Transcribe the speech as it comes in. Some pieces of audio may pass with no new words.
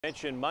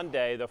Mentioned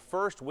Monday, the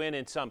first win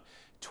in some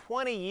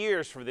 20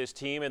 years for this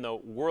team in the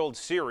World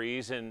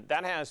Series, and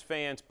that has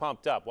fans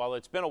pumped up. While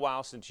it's been a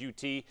while since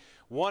UT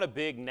won a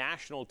big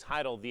national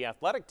title, the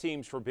athletic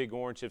teams for Big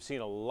Orange have seen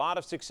a lot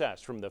of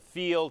success from the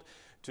field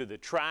to the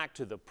track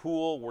to the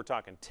pool. We're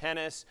talking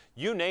tennis,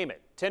 you name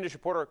it. Tennis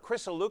reporter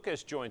Krissa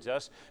Lucas joins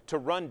us to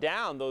run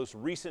down those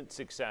recent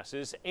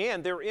successes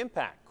and their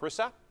impact.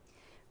 Krissa?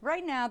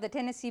 Right now, the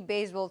Tennessee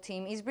baseball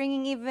team is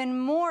bringing even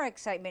more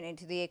excitement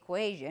into the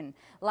equation.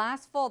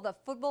 Last fall, the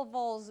football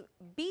Vols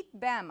beat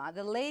Bama.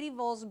 The Lady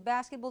Vols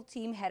basketball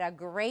team had a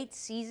great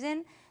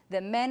season.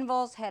 The men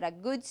Vols had a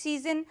good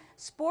season.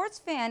 Sports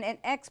fan and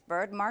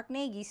expert Mark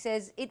Nagy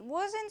says it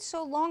wasn't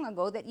so long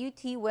ago that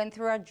UT went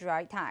through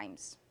dry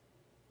times.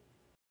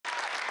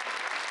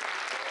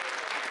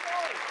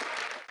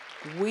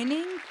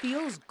 Winning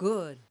feels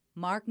good.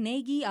 Mark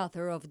Nagy,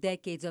 author of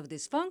Decades of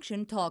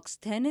Dysfunction, talks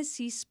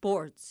Tennessee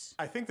sports.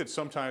 I think that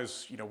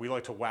sometimes, we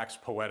like to wax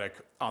poetic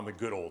on the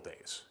good old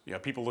days.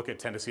 People look at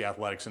Tennessee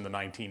athletics in the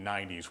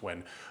 1990s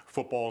when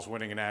football's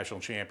winning a national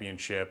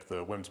championship,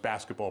 the women's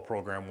basketball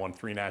program won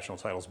 3 national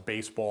titles,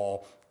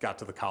 baseball got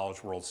to the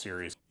College World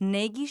Series.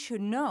 Nagy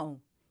should know.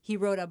 He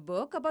wrote a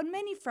book about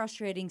many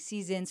frustrating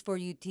seasons for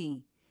UT.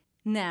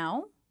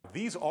 Now,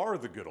 these are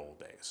the good old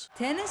days.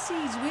 Tennessee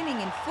is winning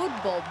in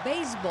football,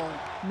 baseball,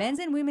 men's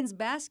and women's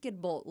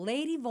basketball,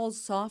 Lady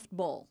Vols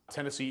softball.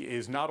 Tennessee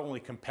is not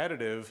only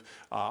competitive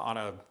on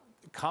a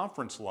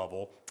conference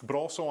level, but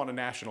also on a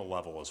national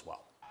level as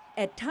well.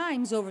 At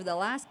times over the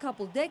last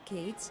couple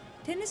decades,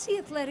 Tennessee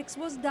athletics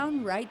was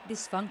downright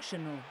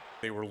dysfunctional.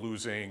 They were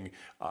losing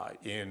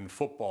in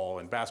football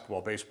and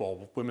basketball,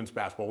 baseball, women's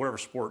basketball, whatever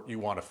sport you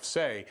want to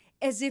say.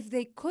 As if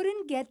they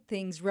couldn't get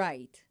things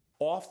right.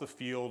 Off the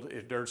field,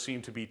 there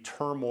seemed to be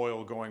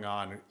turmoil going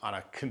on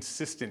a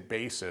consistent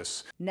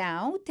basis.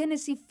 Now,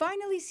 Tennessee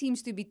finally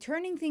seems to be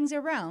turning things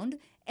around,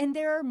 and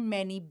there are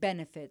many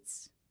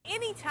benefits.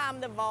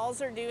 Anytime the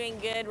Vols are doing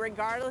good,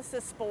 regardless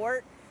of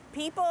sport,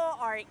 people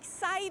are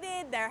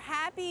excited, they're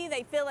happy,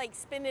 they feel like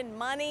spending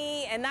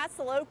money, and that's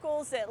the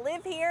locals that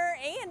live here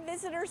and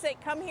visitors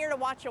that come here to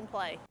watch them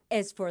play.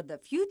 As for the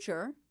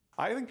future,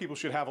 I think people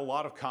should have a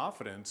lot of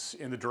confidence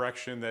in the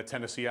direction that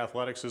Tennessee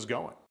athletics is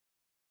going.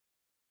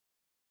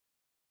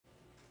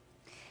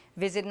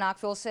 Visit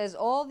Knoxville says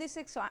all this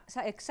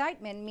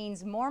excitement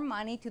means more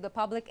money to the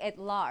public at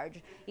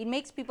large. It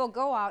makes people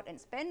go out and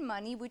spend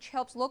money, which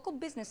helps local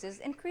businesses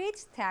and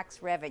creates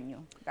tax revenue.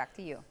 Back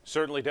to you.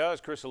 Certainly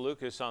does. Krissa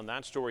Lucas on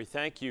that story.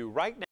 Thank you. Right now.